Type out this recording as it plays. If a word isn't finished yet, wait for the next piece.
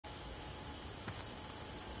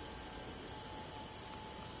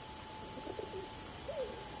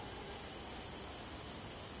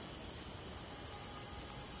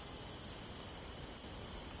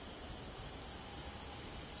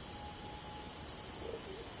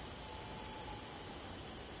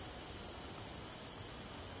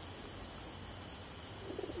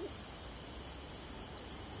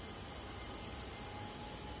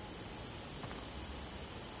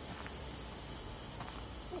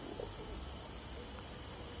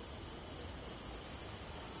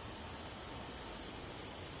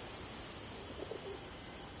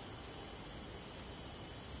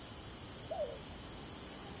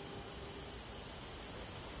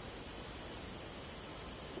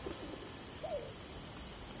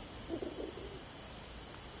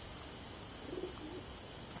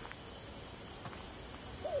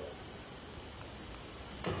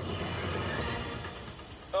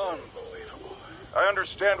I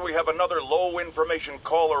understand we have another low-information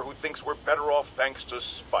caller who thinks we're better off thanks to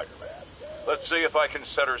Spider-Man. Let's see if I can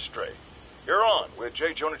set her straight. You're on with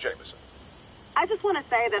J. Jonah Jameson. I just want to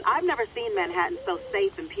say that I've never seen Manhattan so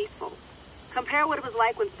safe and peaceful. Compare what it was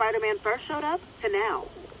like when Spider-Man first showed up to now.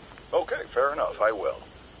 Okay, fair enough, I will.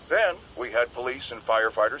 Then, we had police and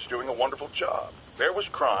firefighters doing a wonderful job. There was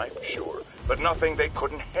crime, sure, but nothing they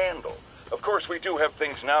couldn't handle. Of course, we do have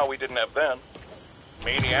things now we didn't have then.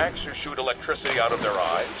 Maniacs who shoot electricity out of their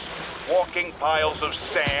eyes, walking piles of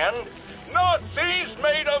sand, Nazis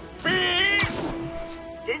made of bees!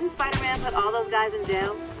 Didn't Spider-Man put all those guys in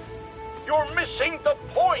jail? You're missing the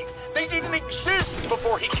point! They didn't exist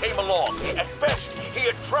before he came along. At best, he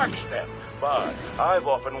attracts them. But I've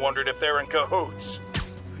often wondered if they're in cahoots.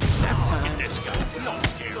 Look at this guy. Don't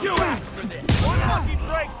scare you. Ask for this. One lucky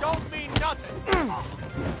break don't mean nothing.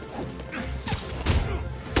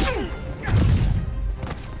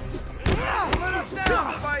 Let us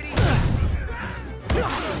down, Spidey.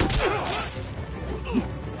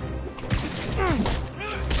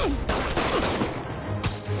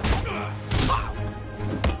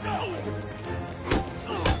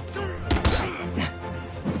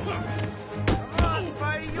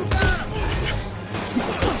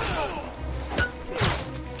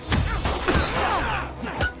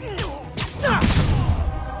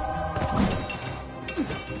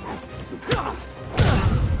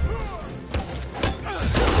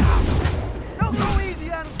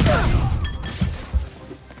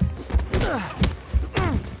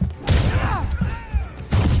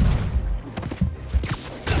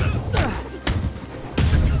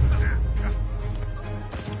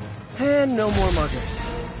 And no more muggers.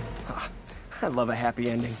 I love a happy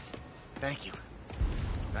ending. Thank you.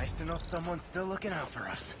 Nice to know someone's still looking out for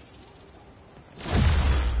us.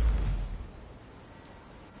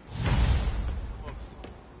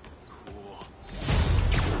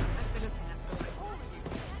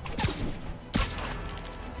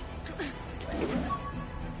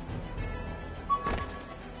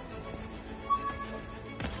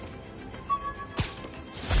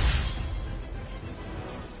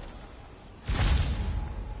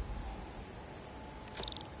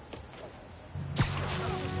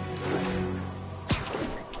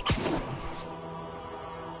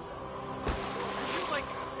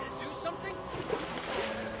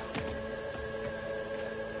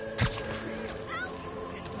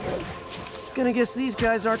 Gonna guess these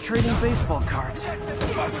guys aren't trading baseball cards.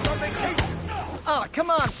 Oh,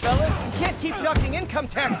 come on, fellas. You can't keep ducking income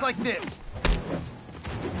tax like this.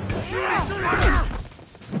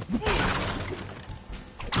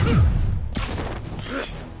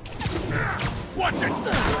 Watch it!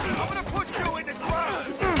 I'm gonna put you in the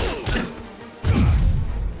ground!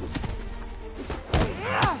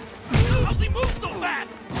 How's he move so fast?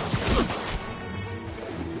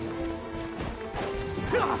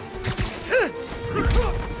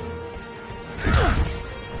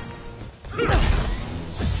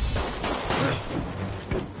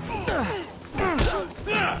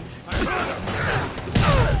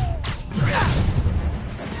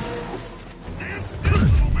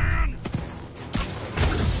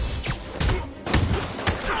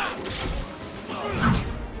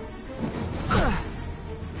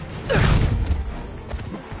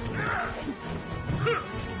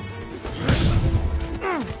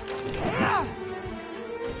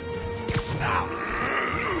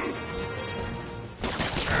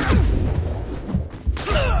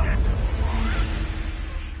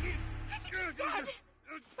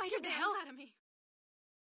 Spider the hell out of me.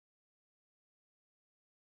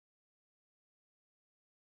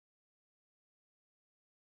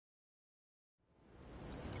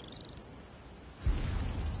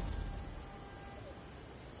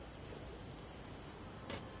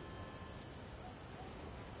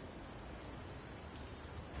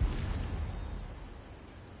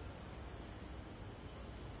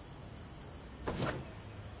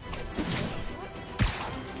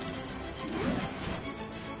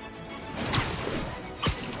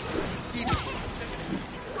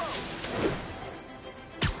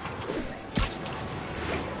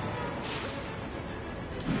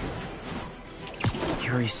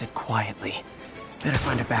 Yuri said quietly. Better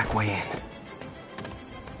find a back way in.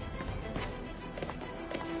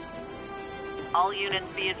 All units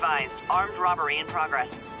be advised. Armed robbery in progress.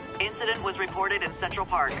 Incident was reported in Central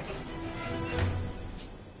Park.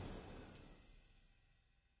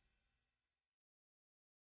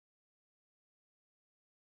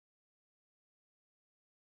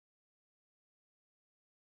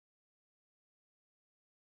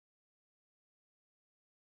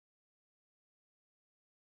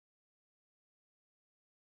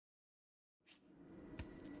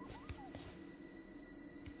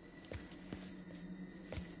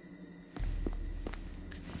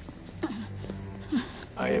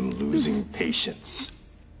 am losing patience.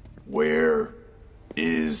 Where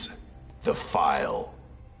is the file?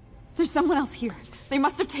 There's someone else here. They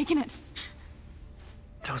must have taken it.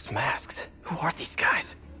 Those masks. Who are these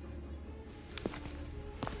guys?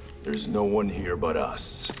 There's no one here but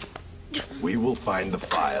us. We will find the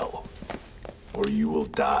file, or you will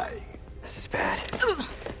die. This is bad.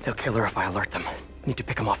 They'll kill her if I alert them. Need to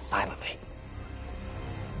pick them off silently.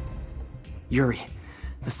 Yuri,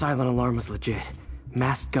 the silent alarm was legit.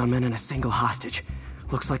 Masked gunmen and a single hostage.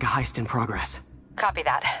 Looks like a heist in progress. Copy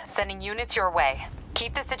that. Sending units your way.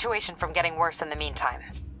 Keep the situation from getting worse in the meantime.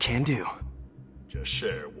 Can do. 这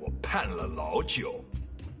事我盼了老久。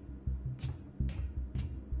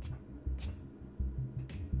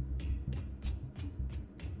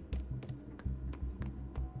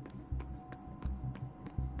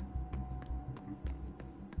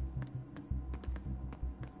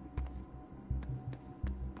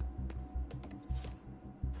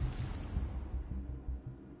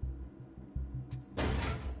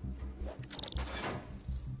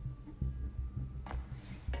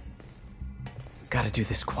Gotta do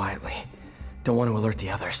this quietly. Don't want to alert the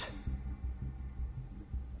others.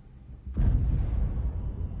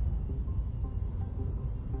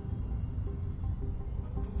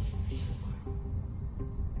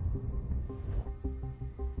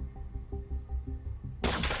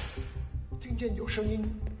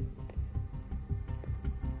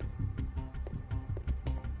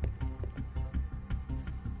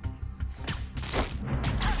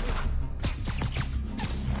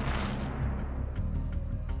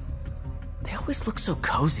 They always look so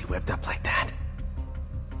cozy whipped up like that.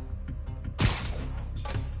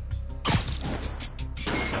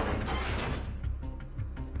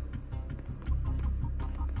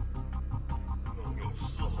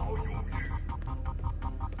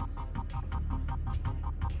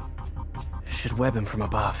 Should web him from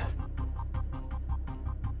above.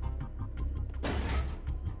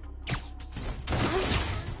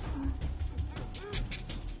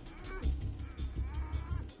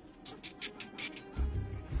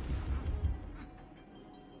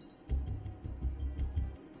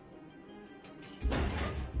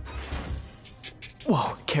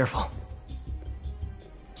 Whoa, careful.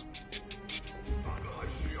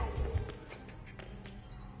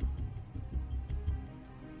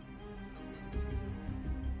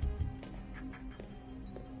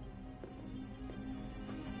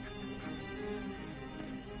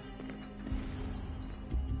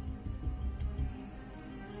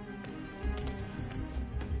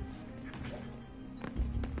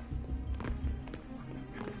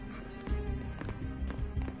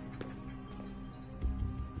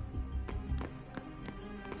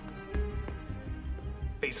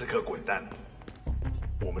菲斯克滚蛋！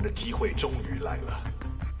我们的机会终于来了。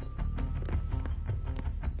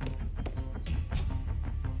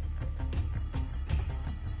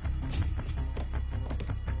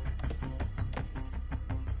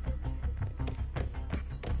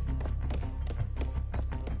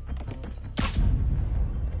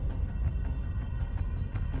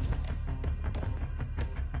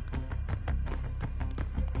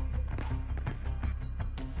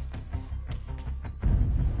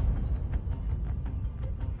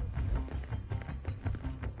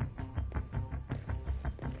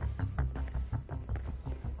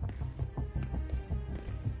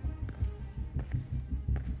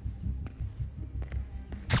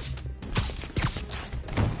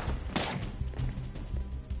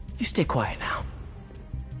You stay quiet now.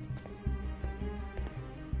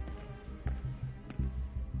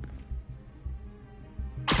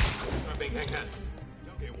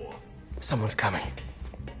 Someone's coming.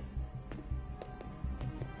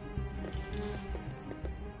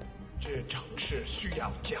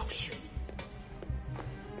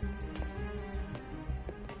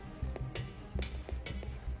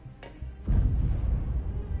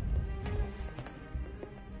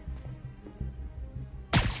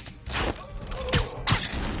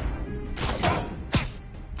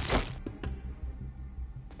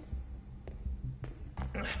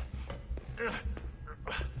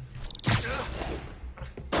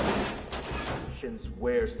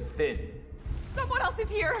 Wears thin. Someone else is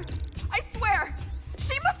here. I swear.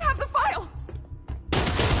 She must have the file.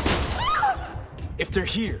 If they're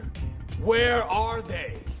here, where are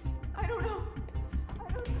they? I don't know.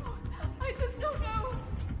 I just don't know.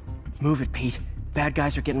 Move it, Pete. Bad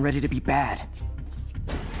guys are getting ready to be bad.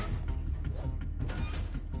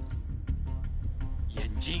 眼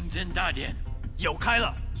睛睁大点，有开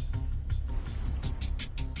了。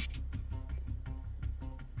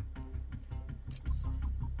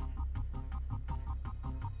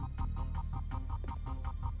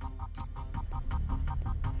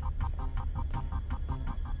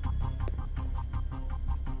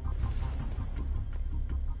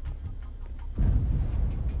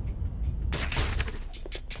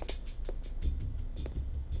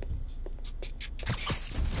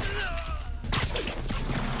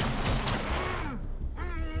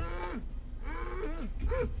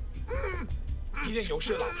一定有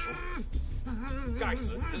事老叔，该死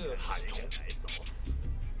的害虫。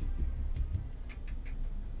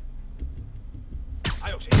还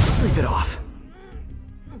有谁？ Sleep it off.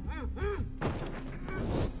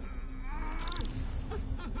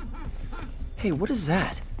 Hey, what is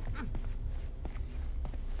that?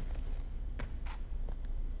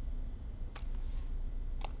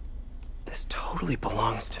 This totally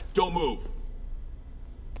belongs to... Don't move.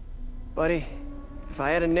 Buddy, if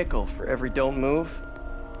I had a nickel for every don't move...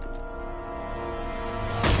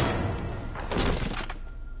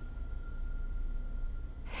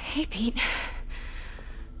 Hey, Pete.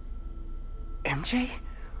 MJ?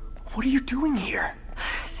 What are you doing here?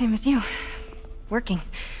 Same as you. Working.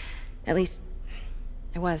 At least,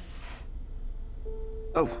 I was.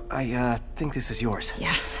 Oh, I think this is yours.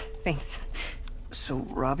 Yeah, thanks. So,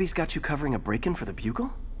 Robbie's got you covering a break-in for the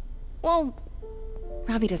Bugle? Well,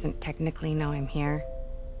 Robbie doesn't technically know I'm here.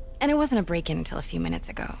 And it wasn't a break-in until a few minutes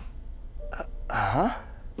ago. Huh?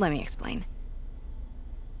 Let me explain.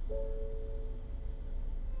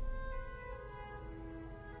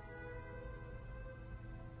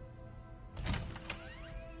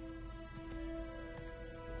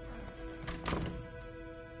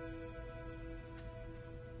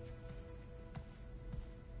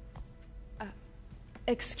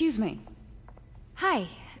 Excuse me. Hi,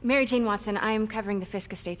 Mary Jane Watson. I'm covering the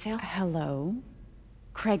Fisk estate sale. Hello.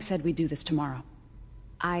 Craig said we'd do this tomorrow.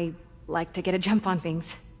 I like to get a jump on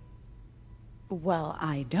things. Well,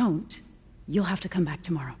 I don't. You'll have to come back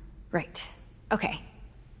tomorrow. Right. Okay.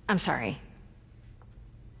 I'm sorry.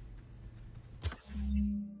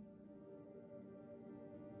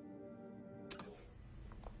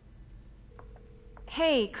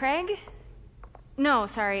 Hey, Craig? No,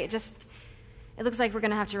 sorry, it looks like we're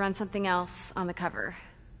gonna have to run something else on the cover.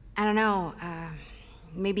 I don't know,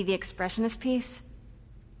 maybe the expressionist piece?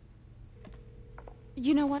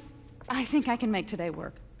 You know what? I think I can make today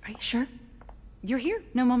work. Are you sure? You're here.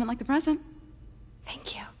 No moment like the present.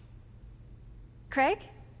 Thank you. Craig?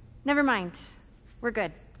 Never mind. We're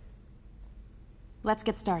good. Let's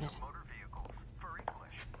get started.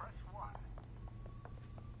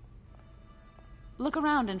 Look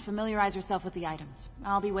around and familiarize yourself with the items.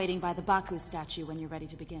 I'll be waiting by the Baku statue when you're ready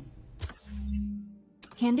to begin.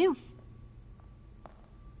 Can do.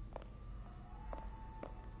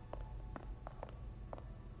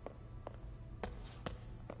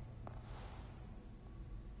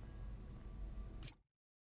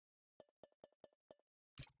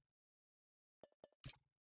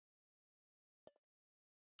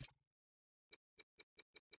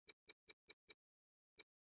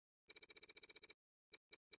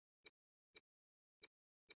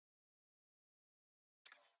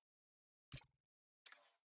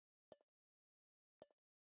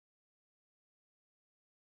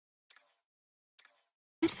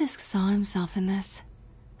 Fisk saw himself in this.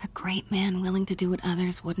 A great man willing to do what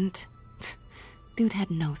others wouldn't. Dude had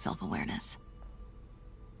no self-awareness.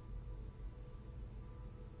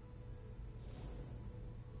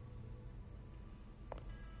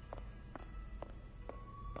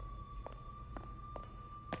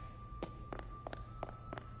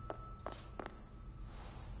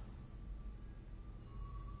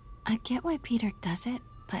 I get why Peter does it,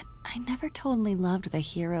 but I never totally loved the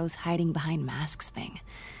heroes hiding behind masks thing.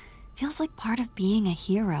 Feels like part of being a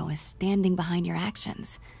hero is standing behind your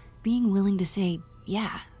actions. Being willing to say,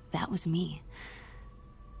 yeah, that was me.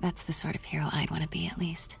 That's the sort of hero I'd want to be, at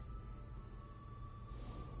least.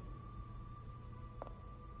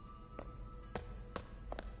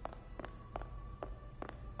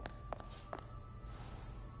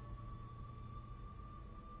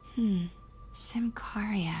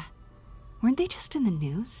 Simcaria. Weren't they just in the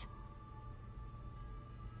news?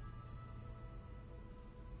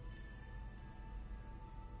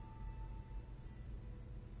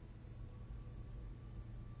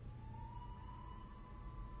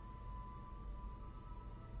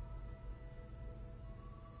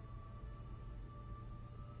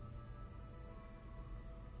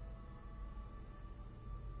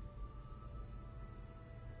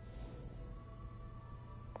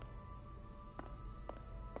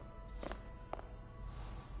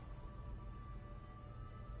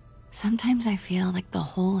 Sometimes I feel like the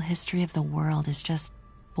whole history of the world is just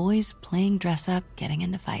boys playing dress up, getting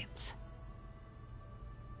into fights.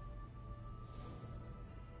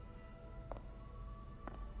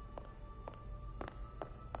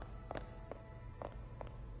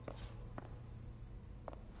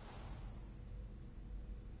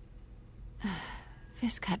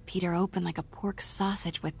 Fisk cut Peter open like a pork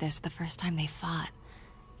sausage with this the first time they fought.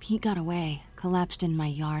 Pete got away, collapsed in my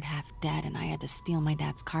yard half dead, and I had to steal my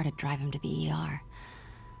dad's car to drive him to the ER.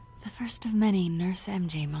 The first of many Nurse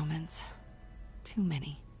MJ moments. Too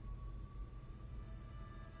many.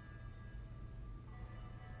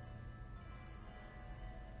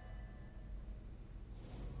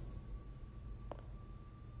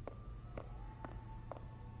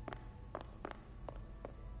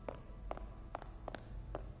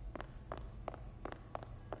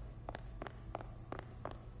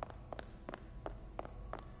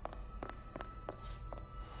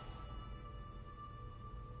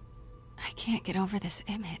 I can't get over this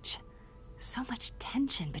image. So much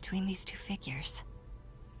tension between these two figures.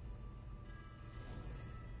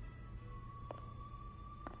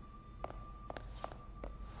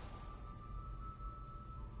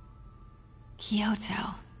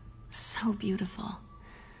 Kyoto. So beautiful.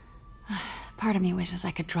 Part of me wishes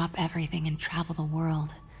I could drop everything and travel the world.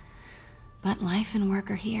 But life and work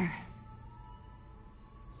are here.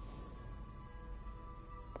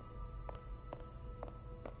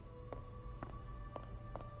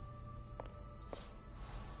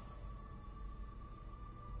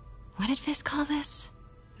 What did Fisk call this?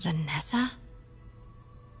 Vanessa?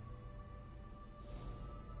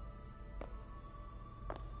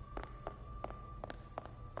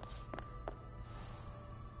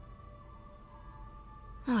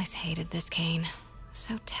 Always hated this cane.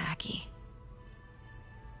 So tacky.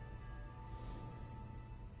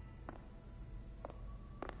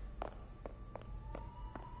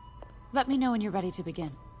 Let me know when you're ready to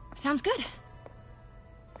begin. Sounds good.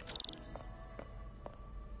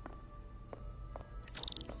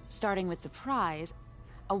 Starting with the prize,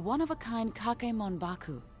 a one-of-a-kind Kakemon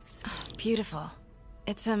Baku. Oh, beautiful.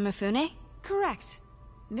 It's a Mifune? Correct.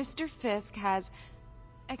 Mr. Fisk has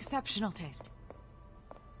exceptional taste.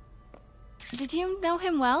 Did you know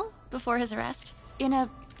him well before his arrest? In a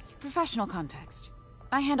professional context.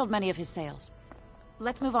 I handled many of his sales.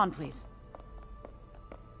 Let's move on, please.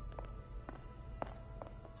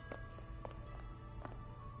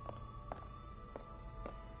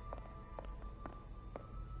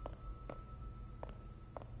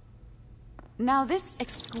 Now, this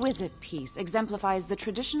exquisite piece exemplifies the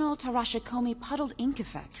traditional Tarashikomi puddled ink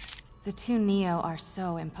effect. The two Neo are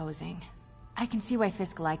so imposing. I can see why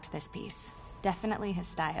Fisk liked this piece. Definitely his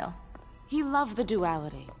style. He loved the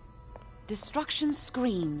duality. Destruction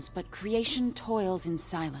screams, but creation toils in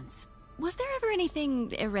silence. Was there ever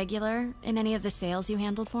anything irregular in any of the sales you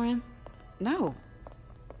handled for him? No.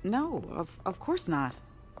 No, of course not.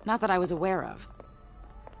 Not that I was aware of.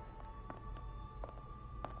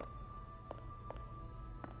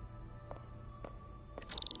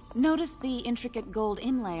 Notice the intricate gold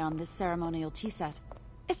inlay on this ceremonial tea set.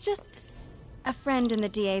 It's just... a friend in the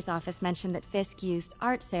DA's office mentioned that Fisk used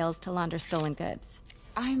art sales to launder stolen goods.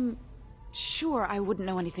 I'm sure I wouldn't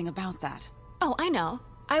know anything about that. Oh, I know.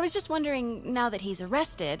 I was just wondering, now that he's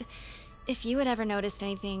arrested, if you had ever noticed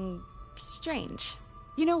anything strange.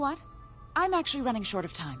 You know what? I'm actually running short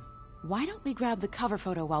of time. Why don't we grab the cover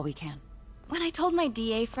photo while we can? When I told my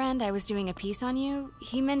DA friend I was doing a piece on you,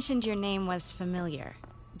 he mentioned your name was familiar.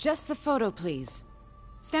 Just the photo, please.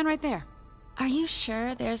 Stand right there. Are you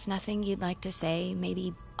sure there's nothing you'd like to say,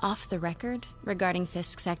 maybe off the record, regarding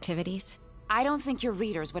Fisk's activities? I don't think your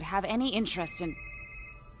readers would have any interest in...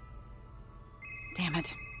 Damn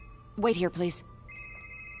it. Wait here, please.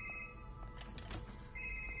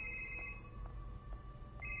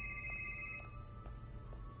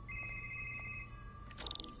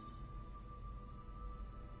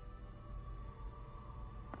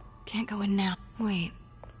 Can't go in now. Wait.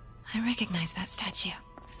 I recognize that statue.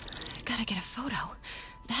 Gotta get a photo.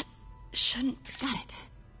 That shouldn't... Got it.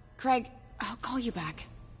 Craig, I'll call you back.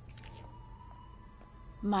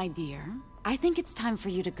 My dear, I think it's time for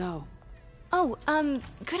you to go. Oh,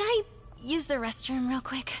 could I use the restroom real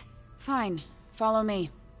quick? Fine. Follow me.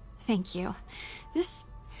 Thank you. This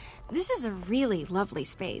is a really lovely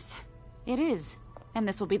space. It is. And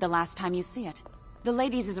this will be the last time you see it. The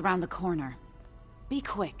ladies is around the corner. Be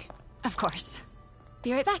quick. Of course.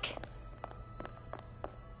 Be right back.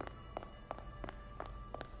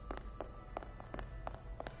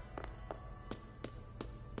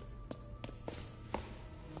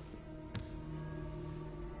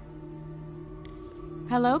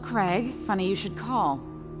 Hello, Craig. Funny you should call.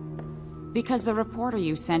 Because the reporter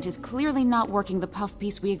you sent is clearly not working the puff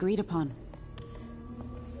piece we agreed upon.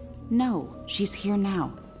 No, she's here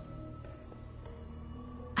now.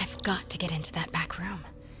 I've got to get into that back room.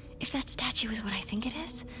 If that statue is what I think it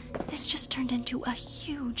is, this just turned into a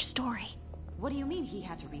huge story. What do you mean he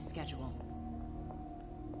had to reschedule?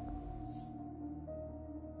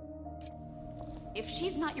 If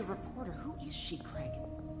she's not your reporter, who is she, Craig?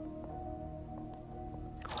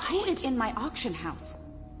 Quiet. Who is in my auction house?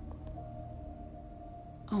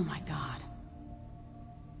 Oh my god.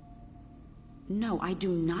 No, I do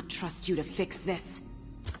not trust you to fix this.